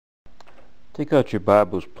Take out your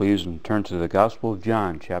Bibles, please, and turn to the Gospel of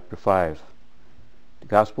John, chapter 5. The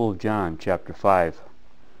Gospel of John, chapter 5,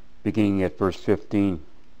 beginning at verse 15.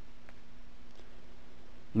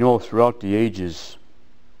 You know, throughout the ages,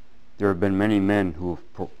 there have been many men who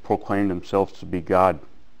have proclaimed themselves to be God.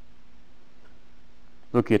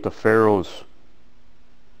 Look at the Pharaohs.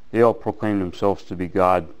 They all proclaimed themselves to be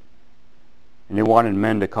God. And they wanted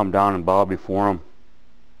men to come down and bow before them.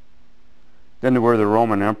 Then there were the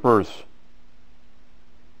Roman emperors.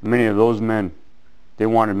 Many of those men, they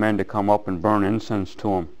wanted men to come up and burn incense to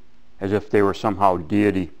them, as if they were somehow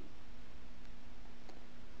deity.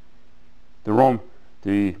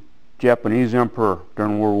 The Japanese emperor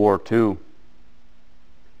during World War II,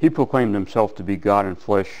 he proclaimed himself to be God in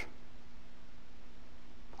flesh.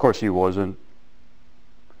 Of course he wasn't.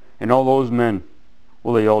 And all those men,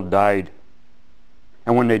 well, they all died.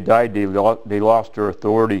 And when they died, they lost their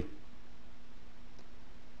authority.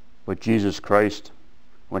 But Jesus Christ,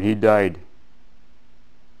 when he died,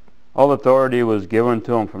 all authority was given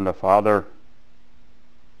to him from the Father,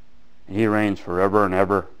 and he reigns forever and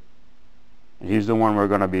ever. And he's the one we're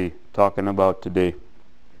going to be talking about today.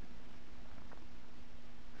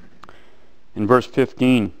 In verse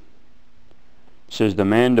 15, it says, "The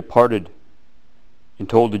man departed and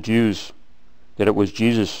told the Jews that it was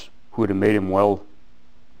Jesus who had made him well.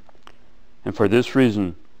 And for this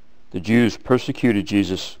reason, the Jews persecuted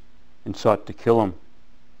Jesus and sought to kill him,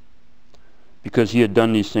 because he had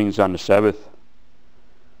done these things on the Sabbath.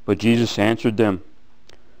 But Jesus answered them,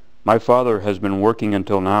 'My Father has been working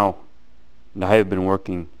until now, and I have been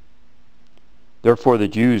working.' Therefore the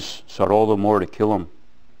Jews sought all the more to kill him,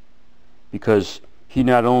 because he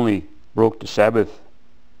not only broke the Sabbath,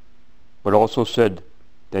 but also said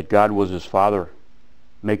that God was his Father,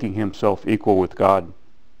 making himself equal with God.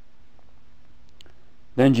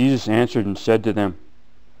 Then Jesus answered and said to them,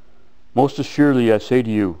 'Most assuredly I say to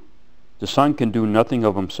you, the Son can do nothing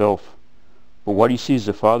of himself, but what he sees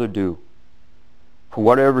the Father do. For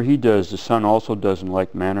whatever he does, the Son also does in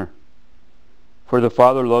like manner. For the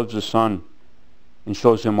Father loves the Son, and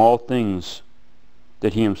shows him all things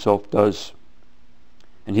that he himself does.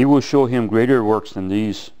 And he will show him greater works than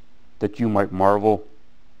these, that you might marvel.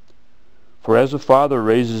 For as the Father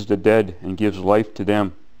raises the dead and gives life to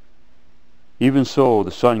them, even so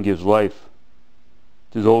the Son gives life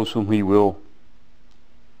to those whom he will.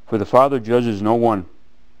 For the Father judges no one,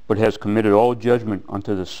 but has committed all judgment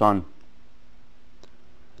unto the Son,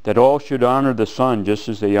 that all should honor the Son just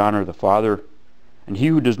as they honor the Father. And he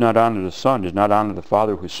who does not honor the Son does not honor the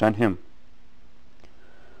Father who sent him.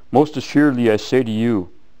 Most assuredly I say to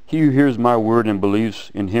you, he who hears my word and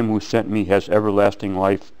believes in him who sent me has everlasting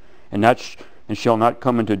life, and shall not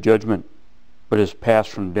come into judgment, but is passed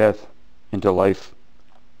from death into life.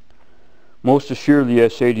 Most assuredly I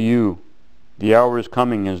say to you, the hour is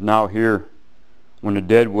coming, and is now here, when the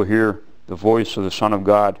dead will hear the voice of the Son of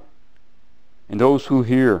God, and those who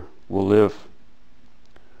hear will live.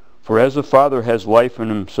 For as the Father has life in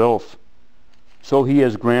himself, so he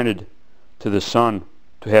has granted to the Son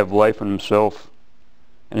to have life in himself,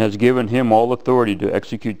 and has given him all authority to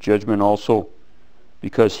execute judgment also,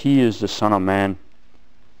 because he is the Son of Man.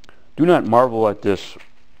 Do not marvel at this,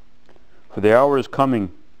 for the hour is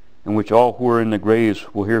coming in which all who are in the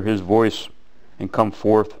graves will hear his voice and come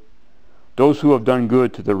forth, those who have done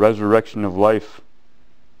good to the resurrection of life,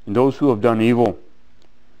 and those who have done evil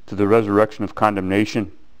to the resurrection of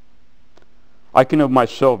condemnation. I can of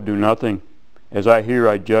myself do nothing. As I hear,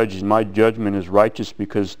 I judge, and my judgment is righteous,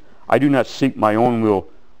 because I do not seek my own will,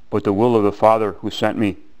 but the will of the Father who sent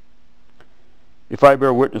me. If I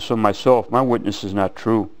bear witness of myself, my witness is not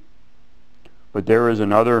true. But there is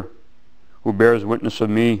another who bears witness of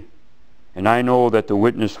me, and I know that the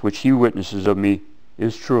witness which he witnesses of me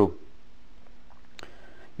is true.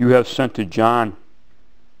 You have sent to John,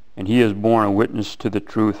 and he has borne a witness to the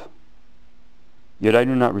truth. Yet I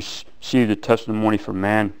do not receive the testimony from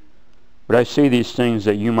man, but I say these things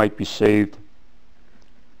that you might be saved.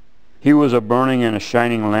 He was a burning and a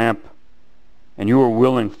shining lamp, and you were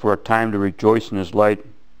willing for a time to rejoice in his light.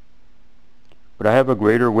 But I have a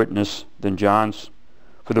greater witness than John's,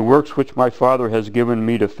 for the works which my Father has given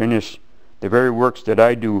me to finish, the very works that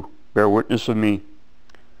I do, bear witness of me,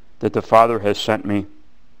 that the Father has sent me.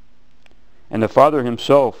 And the Father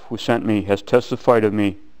himself who sent me has testified of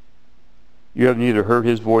me. You have neither heard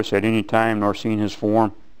his voice at any time nor seen his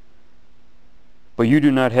form. But you do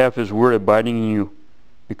not have his word abiding in you,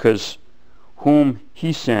 because whom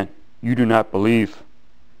he sent you do not believe.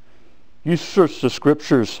 You search the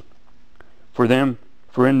Scriptures, for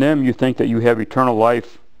in them you think that you have eternal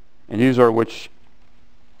life, and these are which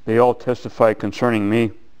they all testify concerning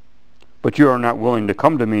me. But you are not willing to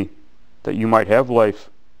come to me, that you might have life.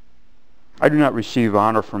 I do not receive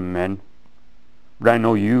honor from men, but I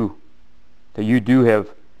know you, that you do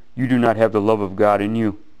not have the love of God in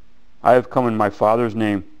you. I have come in my Father's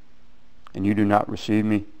name, and you do not receive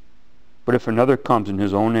me. But if another comes in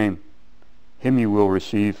his own name, him you will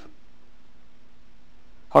receive.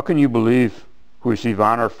 How can you believe who receive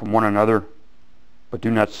honor from one another, but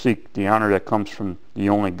do not seek the honor that comes from the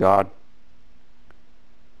only God?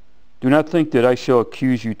 Do not think that I shall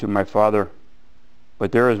accuse you to my Father,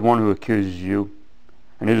 but there is one who accuses you,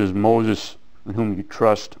 and it is Moses, in whom you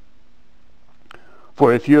trust.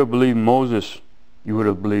 For if you had believed Moses, you would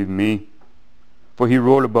have believed me, for he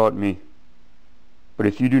wrote about me. But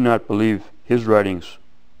if you do not believe his writings,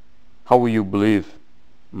 how will you believe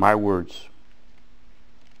my words?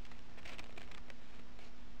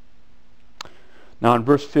 Now in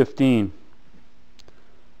verse 15,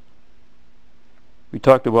 we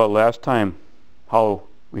talked about last time how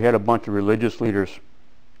we had a bunch of religious leaders,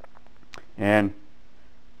 and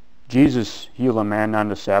Jesus healed a man on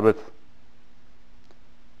the Sabbath.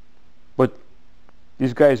 But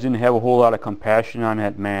these guys didn't have a whole lot of compassion on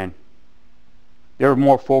that man. They were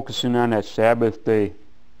more focusing on that Sabbath day.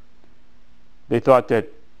 They thought that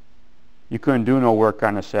you couldn't do no work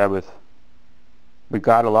on the Sabbath. But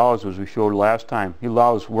God allows, as we showed last time, He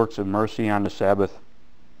allows works of mercy on the Sabbath.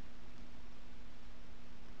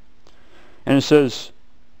 And it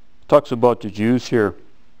talks about the Jews here.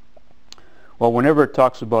 Well, whenever it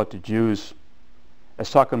talks about the Jews,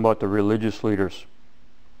 it's talking about the religious leaders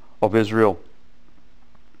of Israel.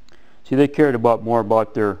 See, they cared more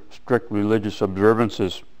about their strict religious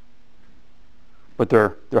observances, but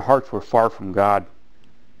their hearts were far from God.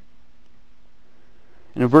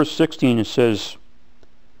 And in verse 16 it says,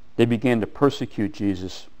 they began to persecute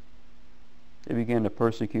Jesus. They began to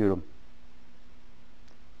persecute Him.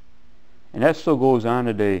 And that still goes on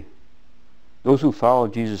today. Those who follow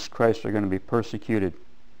Jesus Christ are going to be persecuted.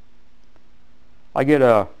 I get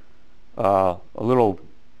a little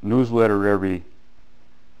newsletter every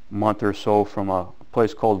month or so from a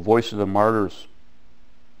place called Voice of the Martyrs,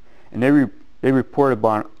 and they report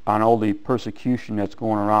on all the persecution that's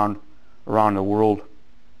going around the world.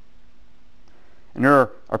 And there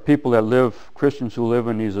are people that live, Christians who live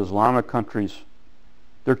in these Islamic countries.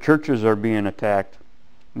 Their churches are being attacked.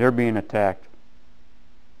 They're being attacked.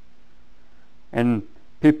 And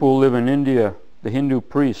people who live in India, the Hindu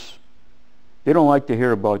priests, they don't like to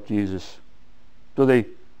hear about Jesus, so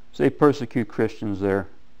they persecute Christians there.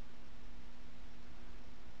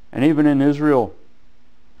 And even in Israel,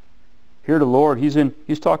 here the Lord,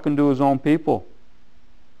 He's talking to His own people.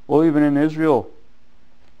 Well, even in Israel,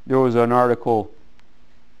 there was an article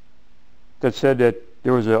that said that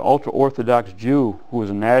there was an ultra-Orthodox Jew who was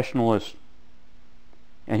a nationalist,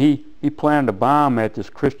 and he planned a bomb at this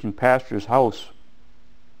Christian pastor's house.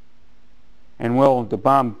 And well, the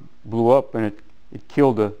bomb blew up and it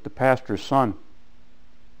killed the pastor's son.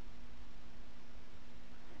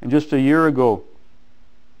 And just a year ago,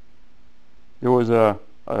 there was a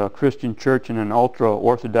Christian church in an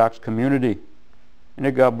ultra-Orthodox community, and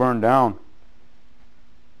it got burned down.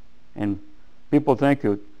 And people think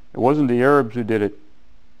it wasn't the Arabs who did it.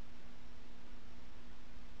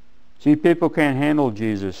 See, people can't handle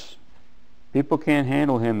Jesus. People can't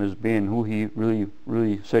handle Him as being who He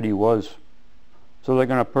really said He was. So they're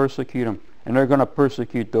going to persecute Him. And they're going to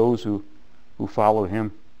persecute those who follow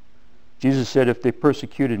Him. Jesus said, if they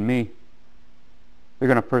persecuted me, they're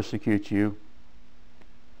going to persecute you.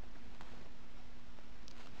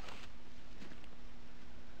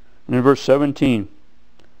 And in verse 17,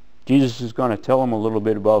 Jesus is going to tell them a little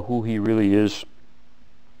bit about who He really is.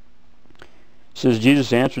 It says,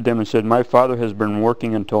 Jesus answered them and said, my Father has been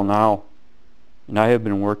working until now, and I have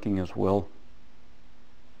been working as well.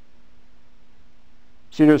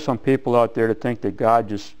 See, there's some people out there that think that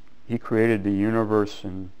God He created the universe,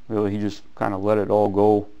 and really He just kind of let it all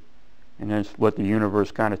go, and then let the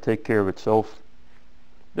universe kind of take care of itself.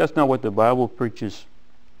 That's not what the Bible preaches.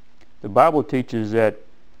 The Bible teaches that,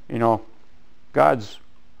 God's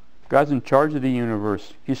in charge of the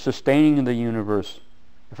universe. He's sustaining the universe.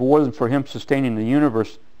 If it wasn't for Him sustaining the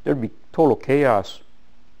universe, there'd be total chaos.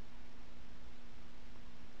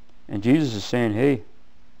 And Jesus is saying, hey,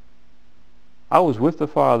 I was with the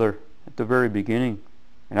Father at the very beginning,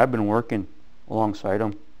 and I've been working alongside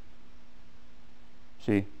Him.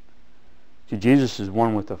 See, Jesus is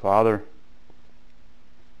one with the Father.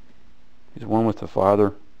 He's one with the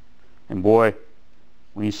Father. And boy,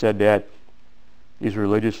 when He said that, these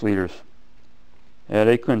religious leaders,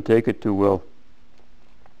 they couldn't take it too well.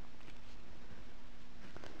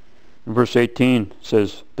 In verse 18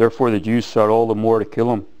 says, therefore the Jews sought all the more to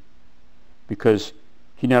kill him, because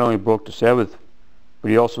he not only broke the Sabbath, but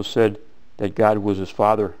he also said that God was his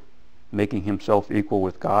Father, making himself equal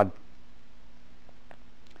with God.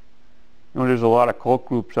 You know, there's a lot of cult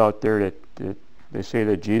groups out there that they say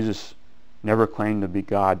that Jesus never claimed to be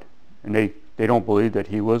God, and they don't believe that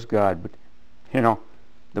he was God. But you know,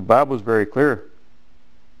 the Bible is very clear.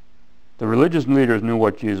 The religious leaders knew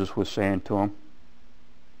what Jesus was saying to them.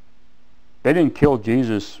 They didn't kill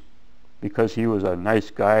Jesus because he was a nice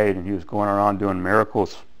guy and he was going around doing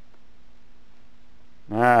miracles.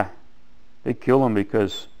 Nah, they killed him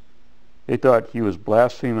because they thought he was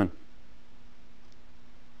blaspheming.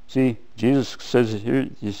 See, Jesus says here,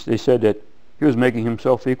 they said that he was making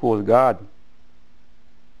himself equal with God.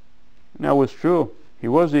 And that was true. He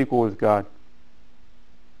was equal with God.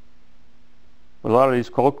 But a lot of these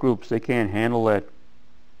cult groups, they can't handle that.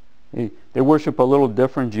 They worship a little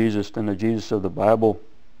different Jesus than the Jesus of the Bible.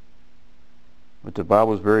 But the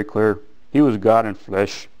Bible is very clear. He was God in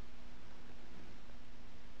flesh.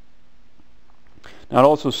 Now it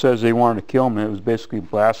also says they wanted to kill him. It was basically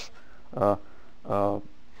a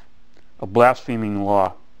blaspheming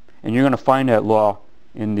law. And you're going to find that law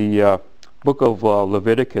in the book of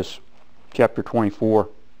Leviticus, chapter 24.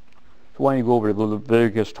 So why don't you go over to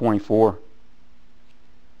Leviticus 24.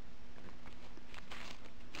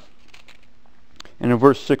 And in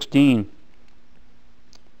verse 16,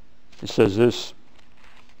 it says this,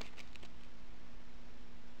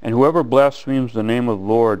 and whoever blasphemes the name of the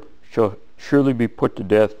Lord shall surely be put to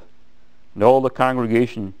death, and all the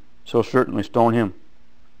congregation shall certainly stone him.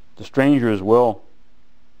 The stranger as well,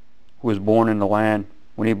 who is born in the land,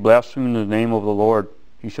 when he blasphemes the name of the Lord,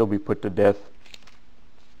 he shall be put to death.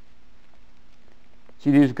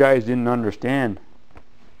 See, these guys didn't understand.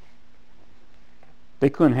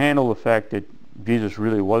 They couldn't handle the fact that Jesus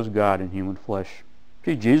really was God in human flesh.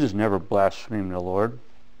 See, Jesus never blasphemed the Lord.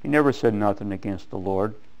 He never said nothing against the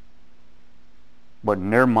Lord. But in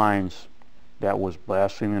their minds, that was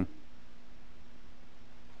blaspheming.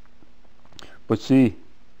 But see,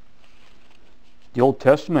 the Old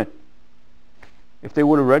Testament, if they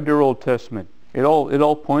would have read their Old Testament, it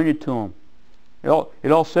all pointed to him.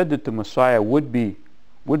 It all said that the Messiah would be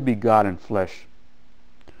God in flesh.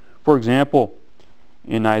 For example,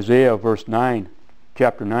 in Isaiah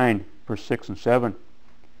chapter 9, verse 6 and 7,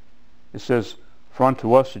 it says, for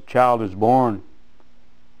unto us a child is born,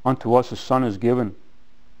 unto us a son is given,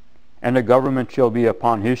 and the government shall be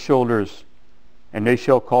upon his shoulders, and they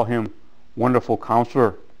shall call him Wonderful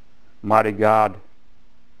Counselor, Mighty God,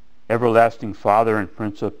 Everlasting Father, and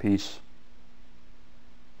Prince of Peace.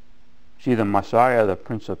 See, the Messiah, the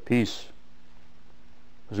Prince of Peace,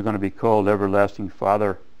 was going to be called Everlasting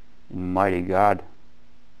Father and Mighty God.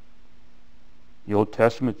 The Old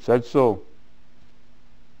Testament said so.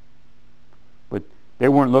 But they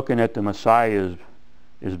weren't looking at the Messiah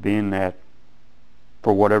as being that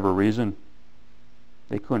for whatever reason.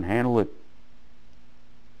 They couldn't handle it.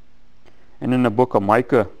 And in the book of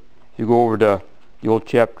Micah, you go over to the Old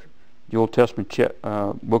Testament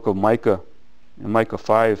book of Micah, in Micah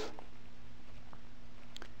 5.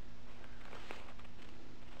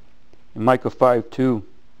 In Micah 5:2,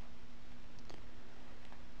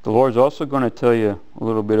 the Lord's also going to tell you a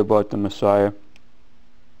little bit about the Messiah.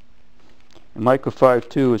 In Micah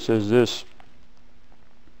 5:2 it says this,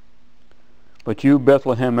 but you,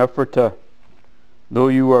 Bethlehem Ephratah, though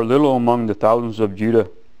you are little among the thousands of Judah,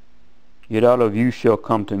 yet out of you shall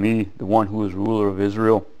come to me the one who is ruler of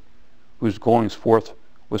Israel, whose goings forth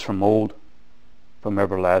was from old, from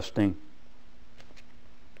everlasting.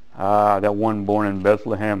 That one born in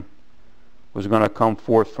Bethlehem was going to come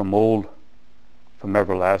forth from old, from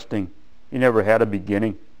everlasting. He never had a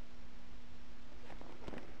beginning.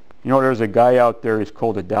 You know, there's a guy out there, he's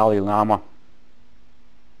called the Dalai Lama.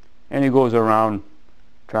 And he goes around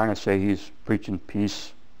trying to say he's preaching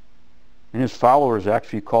peace. And his followers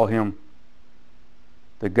actually call him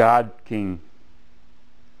the God King.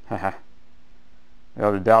 The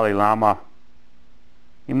Dalai Lama,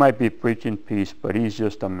 he might be preaching peace, but he's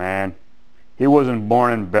just a man. He wasn't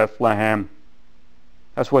born in Bethlehem.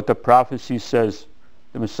 That's what the prophecy says.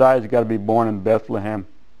 The Messiah's got to be born in Bethlehem,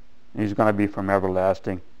 and he's going to be from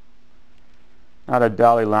everlasting. Not a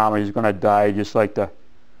Dalai Lama. He's going to die just like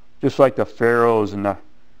the pharaohs and the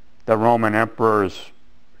Roman emperors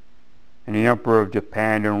and the emperor of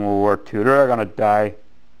Japan during World War II. They're going to die.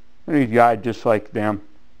 And he died just like them.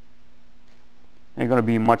 Ain't going to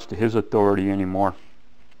be much to his authority anymore.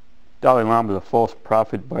 Dalai Lama is a false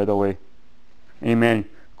prophet, by the way. Any man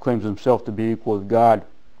claims himself to be equal with God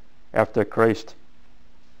after Christ.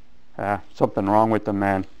 Something wrong with the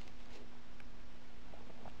man.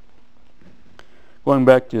 Going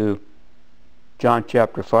back to John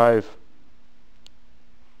chapter 5,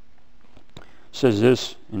 says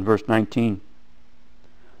this in verse 19.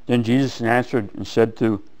 Then Jesus answered and said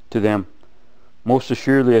to them, Most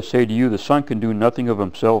assuredly I say to you, the Son can do nothing of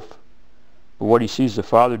himself, but what he sees the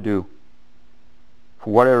Father do.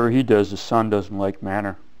 For whatever he does, the Son does in like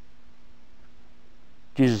manner.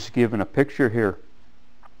 Jesus is giving a picture here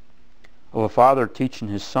of a father teaching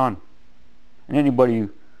his son. And anybody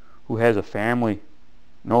who has a family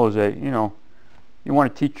knows that, you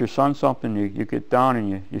want to teach your son something, you get down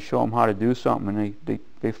and you show them how to do something, and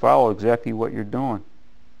they follow exactly what you're doing.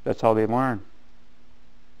 That's how they learn.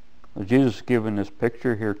 Well, Jesus is giving this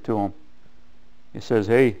picture here to them. He says,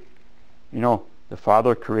 hey, the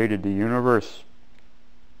Father created the universe,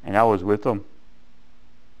 and I was with him.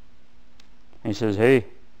 And he says, hey,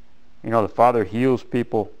 the Father heals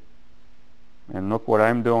people, and look what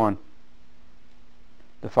I'm doing.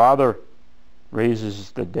 The Father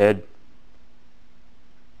raises the dead,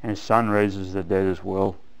 and his Son raises the dead as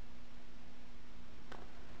well.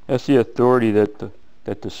 That's the authority that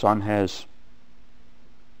the Son has.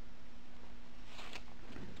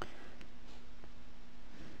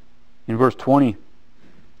 In verse 20, it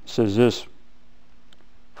says this,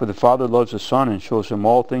 For the Father loves the Son and shows him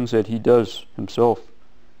all things that he does himself.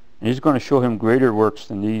 And he's going to show him greater works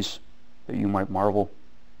than these, that you might marvel.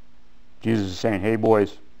 Jesus is saying, hey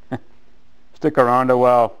boys, stick around a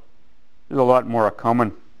while. There's a lot more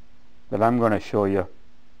coming that I'm going to show you.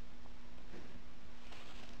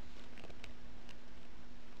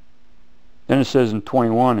 Then it says in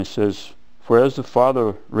 21, it says, For as the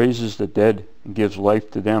Father raises the dead and gives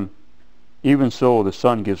life to them, even so the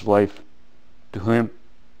Son gives life to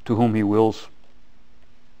whom he wills.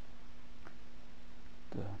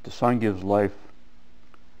 The Son gives life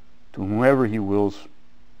to whomever he wills.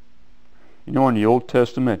 In the Old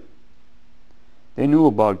Testament, they knew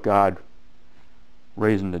about God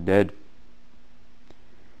raising the dead.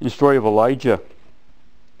 In the story of Elijah,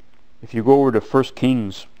 if you go over to 1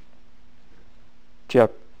 Kings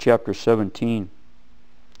chapter 17,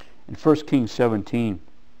 in 1 Kings 17,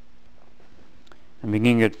 and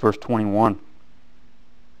beginning at verse 21,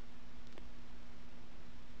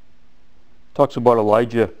 talks about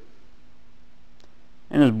Elijah,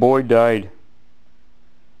 and his boy died.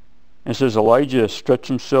 And it says, Elijah stretched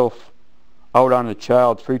himself out on the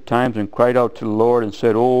child 3 times and cried out to the Lord and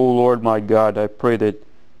said, O Lord my God, I pray that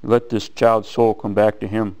you let this child's soul come back to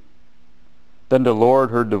him. Then the Lord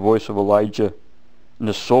heard the voice of Elijah, and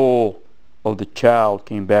the soul of the child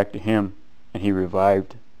came back to him, and he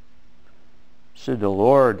revived. It said the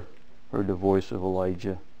Lord heard the voice of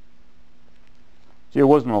Elijah. See, it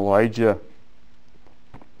wasn't Elijah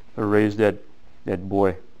who raised that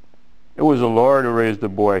boy. It was the Lord who raised the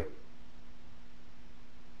boy.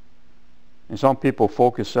 And some people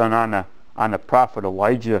focus on the prophet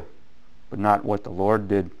Elijah, but not what the Lord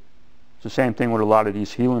did. It's the same thing with a lot of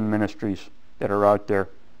these healing ministries that are out there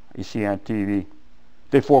you see on TV.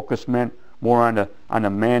 They focus more on the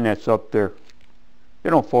man that's up there. They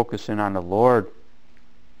don't focus in on the Lord.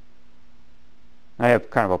 I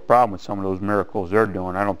have kind of a problem with some of those miracles they're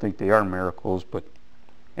doing. I don't think they are miracles, but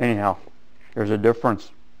anyhow, there's a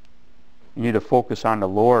difference. You need to focus on the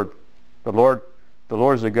Lord. The Lord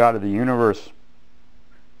is the God of the universe,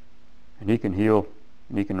 and he can heal,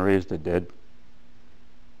 and he can raise the dead.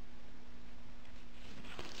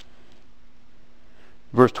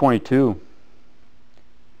 Verse 22,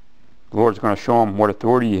 the Lord's going to show him what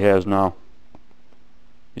authority he has now.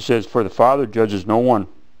 He says, For the Father judges no one,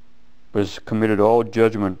 but has committed all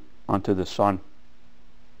judgment unto the Son.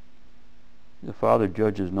 The Father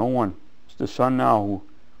judges no one. It's the Son now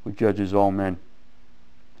who judges all men.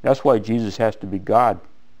 That's why Jesus has to be God.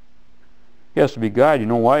 He has to be God. You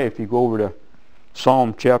know why? If you go over to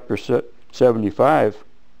Psalm chapter 75,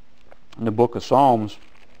 in the book of Psalms,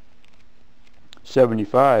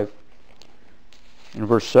 75, in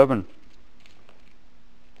verse 7,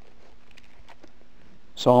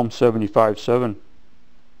 Psalm 75:7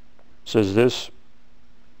 says this,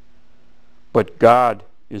 But God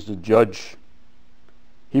is the judge.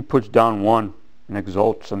 He puts down one and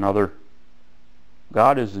exalts another.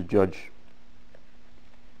 God is the judge.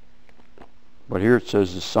 But here it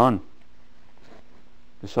says the Son.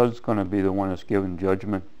 The Son's going to be the one that's given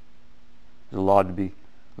judgment. He's allowed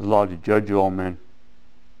to judge all men.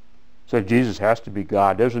 So Jesus has to be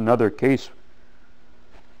God. There's another case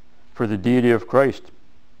for the deity of Christ.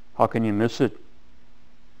 How can you miss it?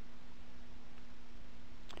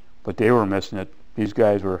 But they were missing it. These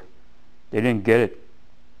guys they didn't get it.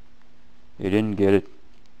 They didn't get it.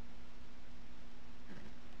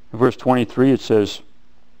 In verse 23 it says,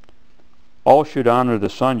 All should honor the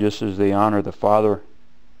Son just as they honor the Father.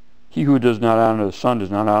 He who does not honor the Son does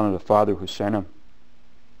not honor the Father who sent him.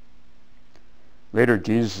 Later,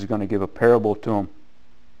 Jesus is going to give a parable to him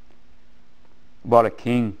about a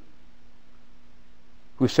king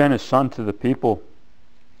who sent his son to the people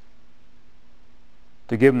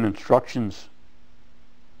to give them instructions,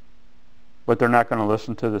 but they're not going to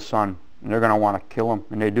listen to the son, and they're going to want to kill him,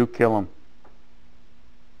 and they do kill him.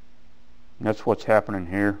 And that's what's happening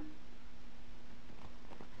here.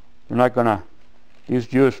 They're not going to, these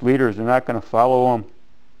Jewish leaders, they're not going to follow him.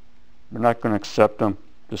 They're not going to accept him,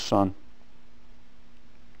 the son.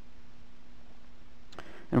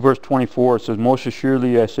 In verse 24 it says, Most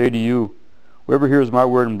assuredly I say to you, whoever hears my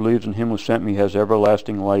word and believes in him who sent me has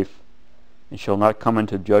everlasting life, and shall not come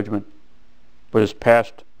into judgment, but is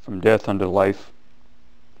passed from death unto life.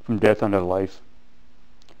 From death unto life.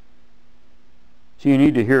 So you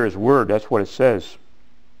need to hear his word. That's what it says.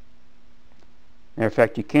 Matter of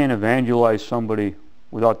fact, you can't evangelize somebody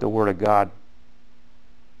without the word of God.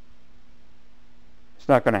 It's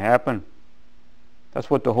not going to happen. That's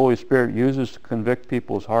what the Holy Spirit uses to convict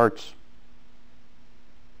people's hearts.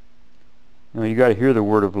 You got to hear the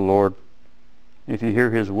word of the Lord. And if you hear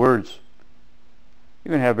his words,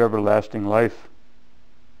 you're going to have everlasting life.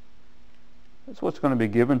 That's what's going to be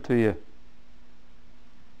given to you.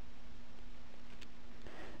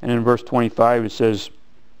 And in verse 25 it says,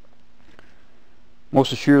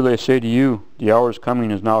 Most assuredly I say to you, the hour is coming,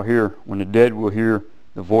 is now here, when the dead will hear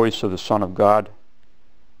the voice of the Son of God,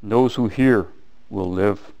 and those who hear will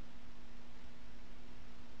live.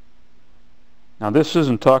 Now this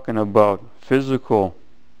isn't talking about physical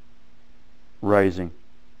rising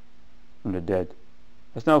from the dead.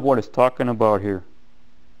 That's not what it's talking about here.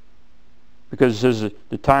 Because it says that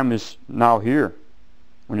the time is now here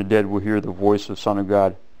when the dead will hear the voice of the Son of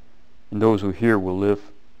God, and those who hear will live.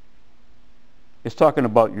 It's talking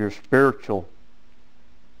about your spiritual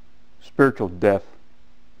death.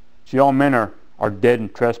 See, all men are dead in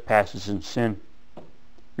trespasses and sin.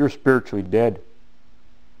 You're spiritually dead.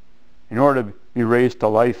 In order to be raised to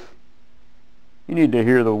life, you need to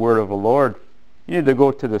hear the word of the Lord. You need to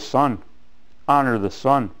go to the Son. Honor the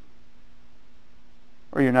Son.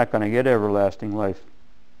 Or you're not going to get everlasting life.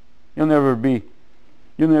 You'll never be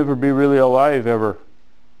really alive ever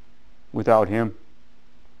without him.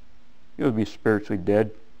 You'll be spiritually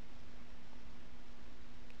dead.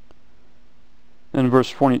 And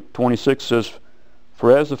verse 26 says,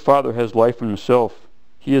 For as the Father has life in himself,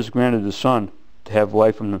 he has granted the Son to have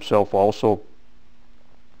life in himself also.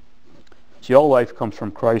 See, all life comes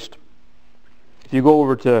from Christ. If you go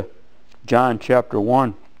over to John chapter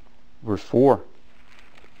 1, verse 4,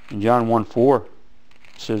 in John 1:4,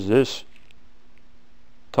 it says this,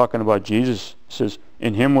 talking about Jesus, it says,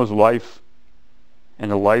 In him was life,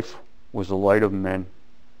 and the life was the light of men.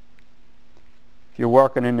 If you're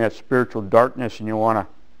walking in that spiritual darkness and you want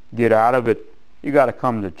to get out of it, you got to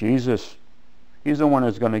come to Jesus. He's the one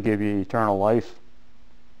that's going to give you eternal life.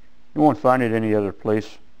 You won't find it any other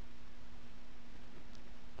place.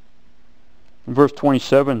 In verse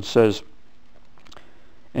 27 says,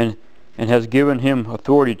 and has given him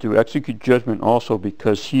authority to execute judgment also,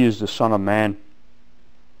 because he is the Son of Man.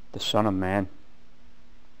 The Son of Man.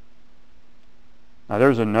 Now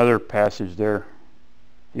there's another passage there.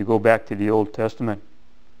 You go back to the Old Testament.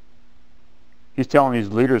 He's telling these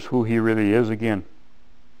leaders who he really is again.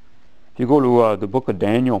 If you go to the book of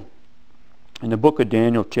Daniel, in the book of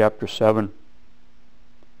Daniel chapter 7,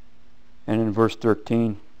 and in verse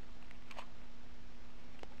 13,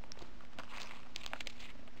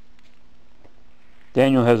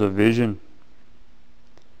 Daniel has a vision.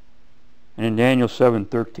 And in Daniel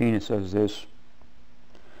 7:13 it says this.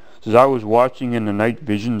 It says, I was watching in the night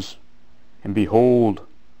visions, and behold,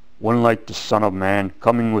 one like the Son of Man,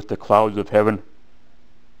 coming with the clouds of heaven.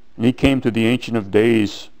 And he came to the Ancient of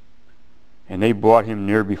Days, and they brought him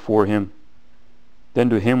near before him. Then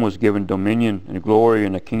to him was given dominion and glory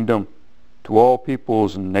and a kingdom, to all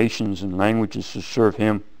peoples and nations and languages to serve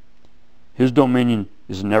him. His dominion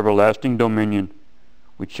is an everlasting dominion,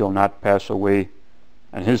 which shall not pass away,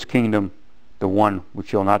 and his kingdom the one which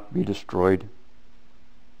shall not be destroyed.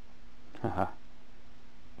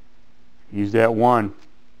 He's that one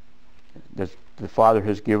that the Father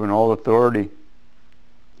has given all authority.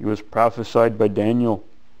 He was prophesied by Daniel.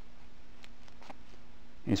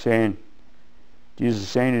 He's saying, Jesus is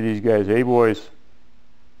saying to these guys, hey boys,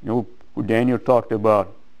 you know who Daniel talked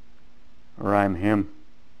about? Or I'm him.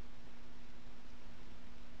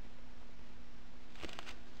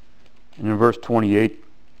 And in verse 28,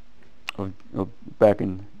 back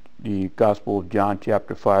in the Gospel of John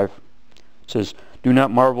chapter 5, it says, Do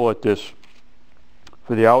not marvel at this,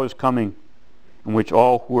 For the hour is coming in which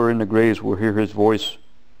all who are in the graves will hear his voice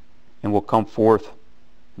and will come forth,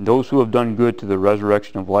 and those who have done good to the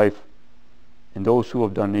resurrection of life, and those who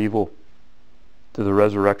have done evil to the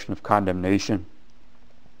resurrection of condemnation.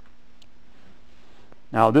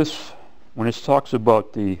 Now this, when it talks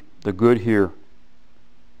about the good here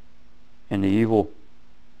and the evil,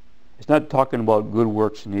 it's not talking about good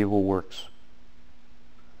works and evil works.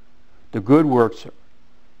 The good works,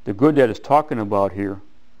 the good that it's talking about here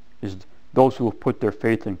is those who have put their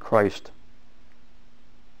faith in Christ.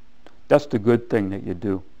 That's the good thing that you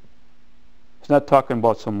do. It's not talking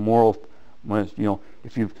about some moral,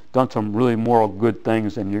 if you've done some really moral good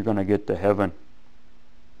things, then you're going to get to heaven.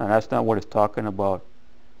 And that's not what it's talking about.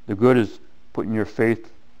 The good is putting your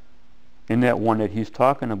faith in that one that he's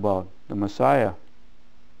talking about, the Messiah.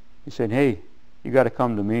 He said, hey, you got to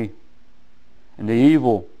come to me. And the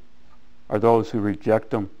evil are those who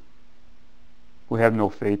reject him, who have no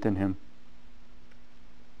faith in him.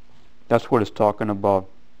 That's what it's talking about.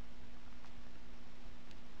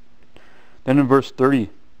 Then in verse 30,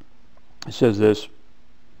 it says this. It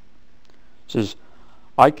says,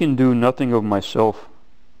 I can do nothing of myself.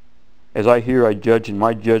 As I hear, I judge, and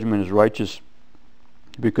my judgment is righteous,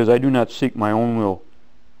 because I do not seek my own will,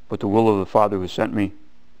 but the will of the Father who sent me.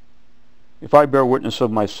 If I bear witness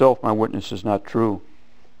of myself, my witness is not true.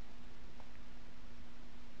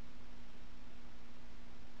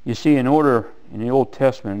 You see, in the Old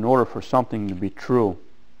Testament, in order for something to be true,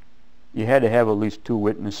 you had to have at least two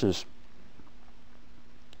witnesses.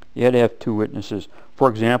 You had to have two witnesses. For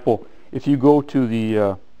example, if you go to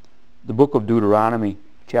the book of Deuteronomy,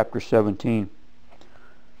 chapter 17.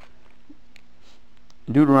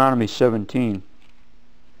 Deuteronomy 17.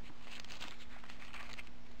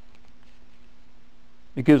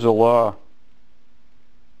 It gives a law.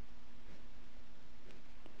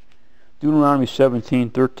 Deuteronomy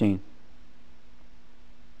 17:13.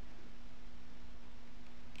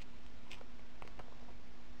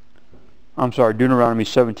 I'm sorry, Deuteronomy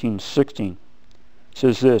 17:16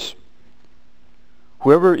 says this.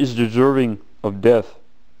 Whoever is deserving of death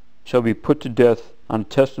shall be put to death on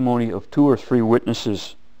testimony of 2 or 3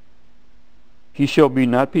 witnesses. He shall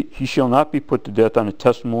not be put to death on a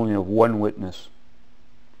testimony of 1 witness.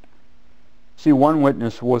 See, 1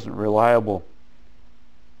 witness wasn't reliable.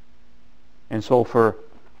 And so for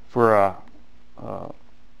a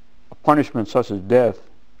punishment such as death,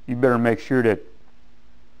 you better make sure that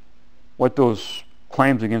what those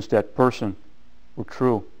claims against that person were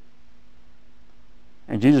true.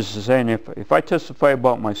 And Jesus is saying, if I testify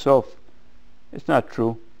about myself, it's not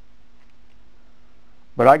true.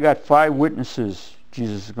 But I got 5 witnesses,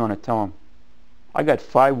 Jesus is going to tell him. I got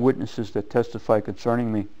 5 witnesses that testify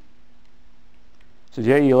concerning me. He says,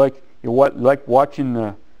 yeah, you like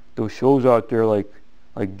watching those shows out there like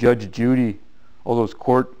Judge Judy, all those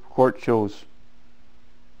court shows.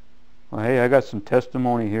 Well, hey, I got some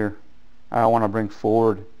testimony here I want to bring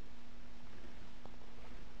forward.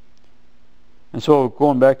 And so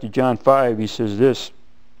going back to John 5, he says this.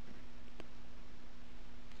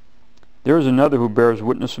 There is another who bears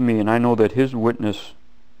witness of me, and I know that his witness,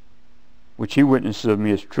 which he witnesses of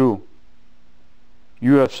me, is true.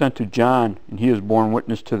 You have sent to John, and he has borne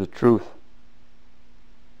witness to the truth.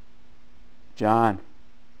 John.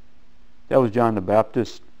 That was John the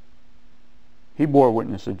Baptist. He bore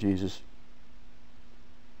witness of Jesus.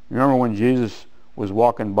 Remember when Jesus was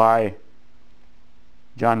walking by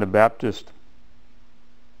John the Baptist,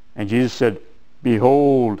 and Jesus said,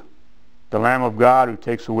 behold, the Lamb of God who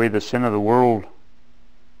takes away the sin of the world.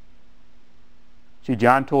 See,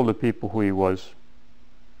 John told the people who he was.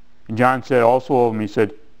 And John said also of him, he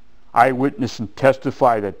said, I witness and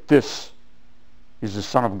testify that this is the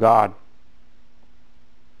Son of God.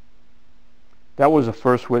 That was the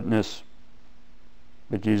first witness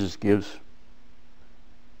that Jesus gives.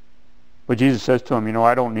 But Jesus says to him,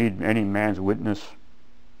 I don't need any man's witness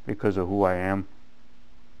because of who I am.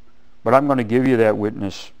 But I'm going to give you that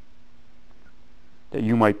witness that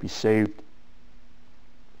you might be saved.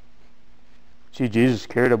 See, Jesus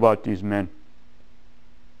cared about these men.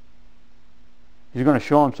 He's going to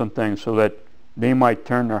show them some things so that they might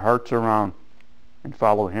turn their hearts around and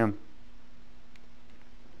follow him.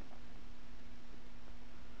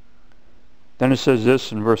 Then it says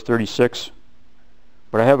this in verse 36,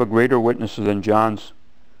 but I have a greater witness than John's,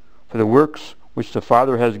 for the works which the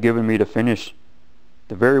Father has given me to finish,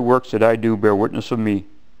 the very works that I do bear witness of me,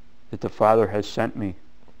 that the Father has sent me.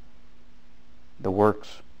 The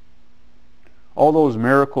works. All those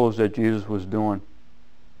miracles that Jesus was doing.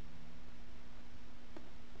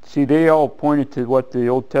 See, they all pointed to what the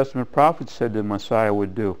Old Testament prophets said the Messiah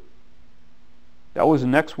would do. That was the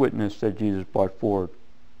next witness that Jesus brought forward.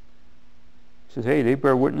 He says, hey, they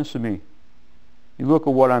bear witness of me. You look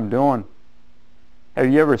at what I'm doing.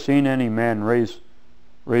 Have you ever seen any man raise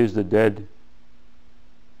the dead?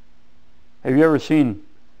 Have you ever seen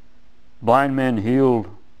blind men healed?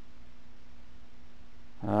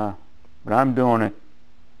 But I'm doing it.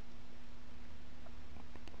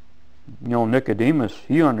 You know, Nicodemus,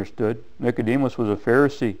 he understood. Nicodemus was a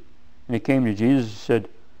Pharisee. And he came to Jesus and said,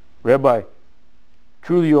 Rabbi,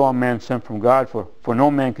 truly you are a man sent from God, for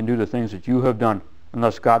no man can do the things that you have done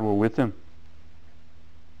unless God were with him.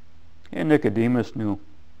 And Nicodemus knew.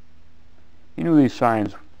 He knew these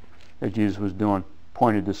signs that Jesus was doing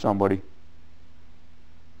pointed to somebody.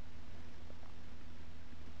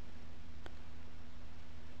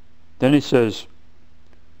 Then he says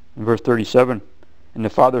in verse 37, and the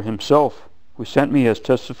Father himself who sent me has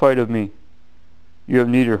testified of me. You have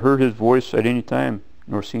neither heard his voice at any time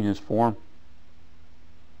nor seen his form.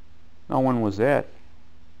 Now when was that?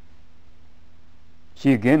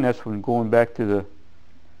 See, again, that's when going back to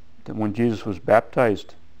when Jesus was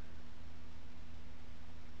baptized.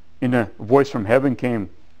 And a voice from heaven came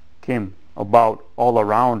about all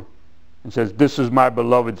around and says, this is my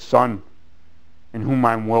beloved Son, in whom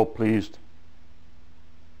I am well pleased.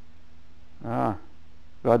 God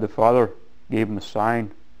the Father gave him a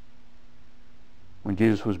sign when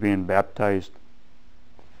Jesus was being baptized.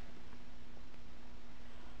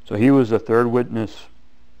 So he was the third witness.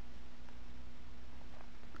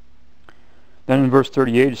 Then in verse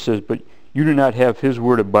 38 it says, but you do not have his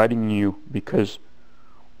word abiding in you, because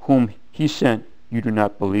whom he sent you do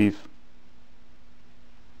not believe.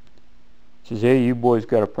 He says, hey, you boys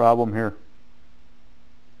got a problem here.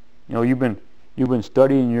 You know, you've been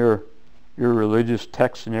studying your religious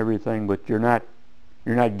texts and everything, but you're not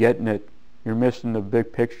getting it. You're missing the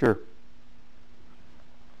big picture.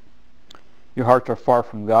 Your hearts are far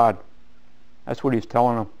from God. That's what he's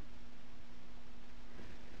telling them.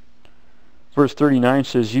 Verse 39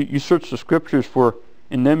 says, you search the scriptures, for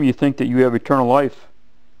in them you think that you have eternal life,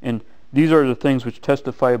 and these are the things which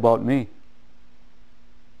testify about me.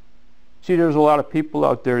 See, there's a lot of people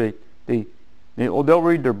out there, they'll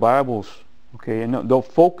read their Bibles, okay, and they'll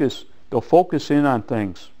focus in on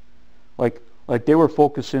things, like they were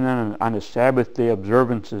focusing on the Sabbath day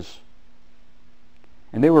observances,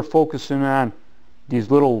 and they were focusing on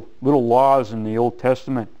these little laws in the Old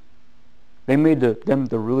Testament. They made them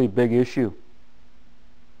the really big issue,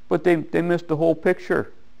 but they missed the whole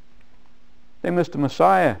picture. They missed the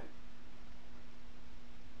Messiah.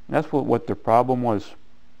 And that's what their problem was.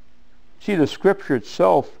 See, the Scripture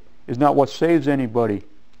itself is not what saves anybody.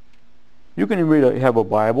 You can have a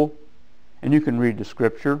Bible, and you can read the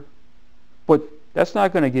Scripture, but that's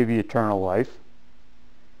not going to give you eternal life.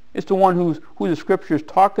 It's the one who the Scripture is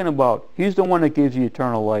talking about. He's the one that gives you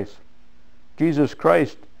eternal life. Jesus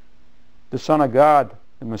Christ, the Son of God,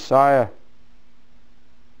 the Messiah.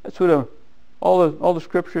 That's what all the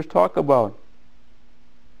Scriptures talk about.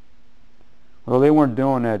 Well, they weren't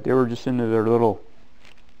doing that. They were just into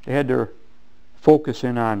they had their focus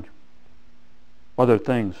in on other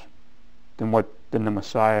things than the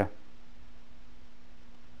Messiah.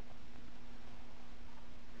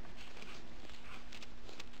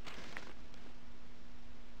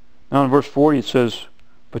 Now in verse 40 it says,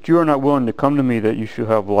 but you are not willing to come to me that you should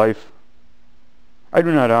have life. I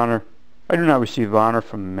do not receive honor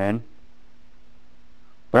from men,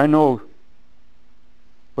 but I know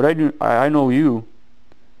you,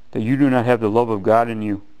 that you do not have the love of God in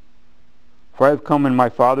you. For I have come in my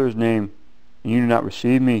Father's name, and you do not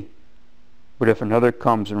receive me. But if another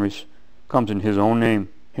comes in his own name,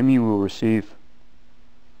 him you will receive.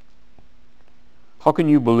 How can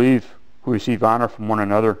you believe who receive honor from one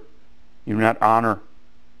another? You do not honor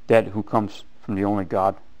that who comes from the only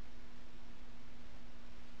God.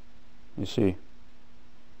 You see,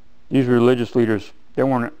 these religious leaders, they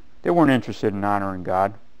weren't interested in honoring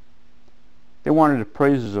God. They wanted the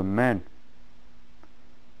praises of men.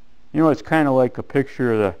 You know, it's kind of like a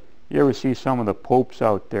picture of you ever see some of the popes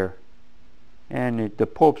out there, and the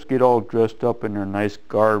popes get all dressed up in their nice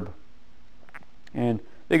garb, and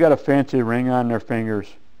they got a fancy ring on their fingers,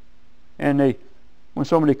 and when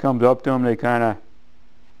somebody comes up to them, they kind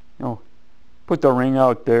of, put the ring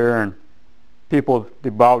out there, and people, they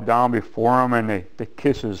bow down before them, and they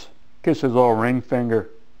kiss his little ring finger.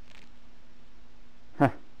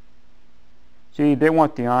 See, they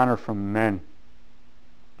want the honor from men.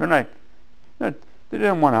 They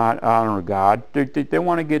didn't want to honor God. They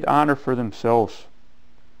want to get honor for themselves.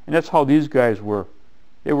 And that's how these guys were.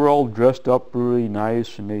 They were all dressed up really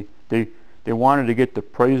nice, and they wanted to get the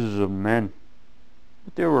praises of men.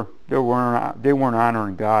 But they weren't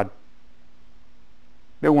honoring God.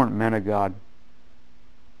 They weren't men of God.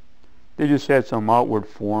 They just had some outward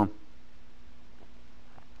form.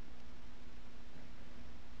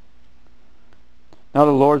 Now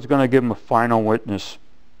the Lord's going to give them a final witness.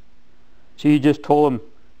 See, he just told them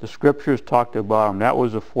the scriptures talked about him. That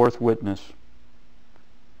was the fourth witness.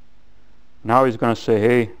 Now he's going to say,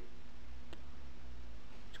 hey,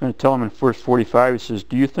 he's going to tell them in verse 45, he says,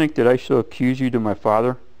 do you think that I shall accuse you to my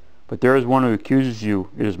Father? But there is one who accuses you.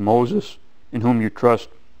 It is Moses, in whom you trust.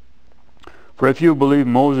 For if you believed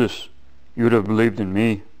Moses, you would have believed in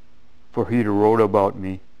me, for he wrote about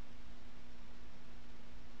me.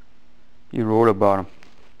 He wrote about him.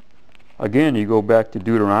 Again, you go back to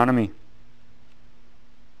Deuteronomy.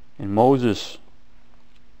 And Moses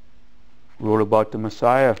wrote about the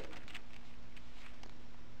Messiah.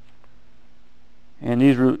 And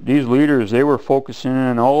these leaders, they were focusing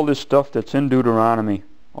on all this stuff that's in Deuteronomy.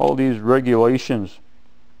 All these regulations.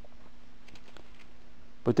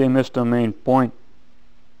 But they missed the main point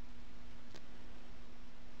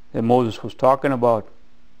that Moses was talking about.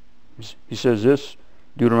 He says this,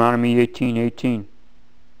 Deuteronomy 18:18.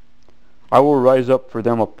 I will rise up for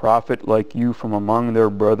them a prophet like you from among their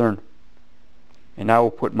brethren, and I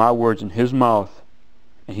will put my words in his mouth,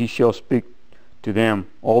 and he shall speak to them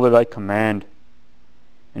all that I command.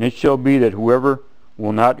 And it shall be that whoever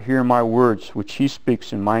will not hear my words which he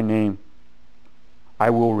speaks in my name, I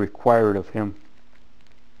will require it of him.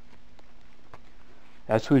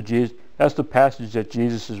 That's the passage that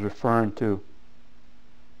Jesus is referring to.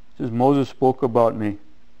 It says, Moses spoke about me.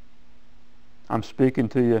 I'm speaking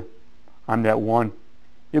to you. I'm that one.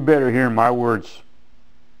 You better hear my words.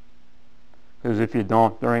 Because if you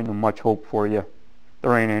don't, there ain't no much hope for you.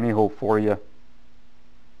 There ain't any hope for you.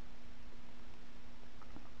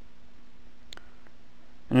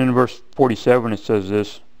 And in verse 47 it says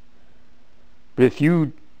this, but if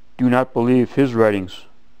you do not believe his writings,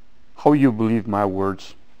 how you believe my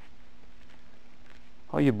words?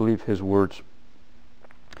 How you believe his words?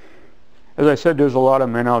 As I said, there's a lot of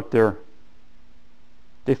men out there.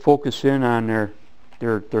 They focus in on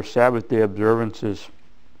their Sabbath day observances.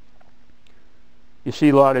 You see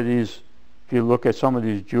a lot of these, if you look at some of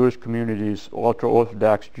these Jewish communities,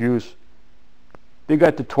 ultra-Orthodox Jews, they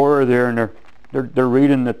got the Torah there and they're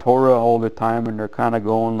reading the Torah all the time and they're kind of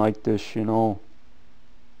going like this, you know.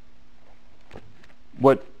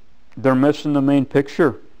 But they're missing the main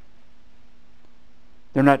picture.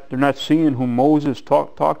 They're not seeing who Moses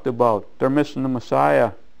talked about. They're missing the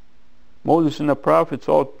Messiah. Moses and the prophets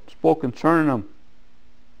all spoke concerning him.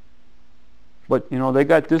 But you know, they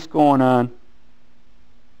got this going on.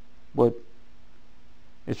 But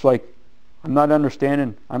it's like, I'm not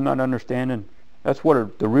understanding. That's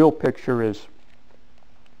what the real picture is.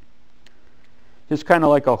 It's kind of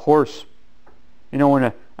like a horse. You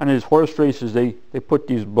know, on his horse races, they put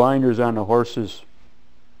these blinders on the horses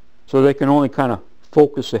so they can only kind of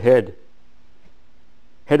focus ahead.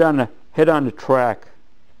 Head on the track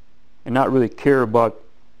and not really care about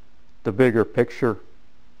the bigger picture.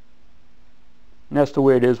 And that's the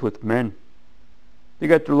way it is with men. They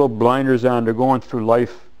got their little blinders on, they're going through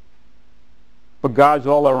life. But God's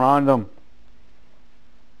all around them.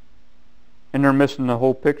 And they're missing the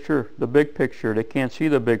whole picture, the big picture. They can't see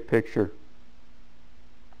the big picture.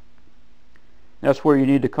 That's where you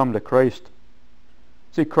need to come to Christ.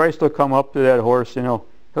 See, Christ will come up to that horse, you know,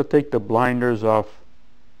 he'll take the blinders off.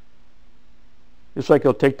 Just like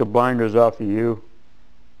he'll take the blinders off of you.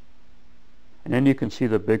 And then you can see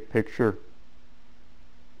the big picture.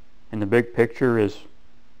 And the big picture is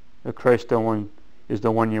the Christ is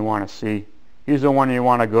the one you want to see. He's the one you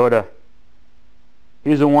want to go to.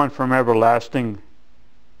 He's the one from everlasting.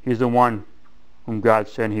 He's the one whom God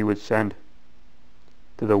said he would send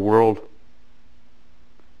to the world.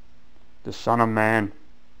 The Son of Man.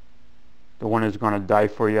 The one who's going to die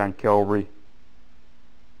for you on Calvary.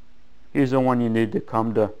 He's the one you need to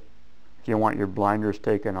come to if you want your blinders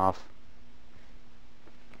taken off.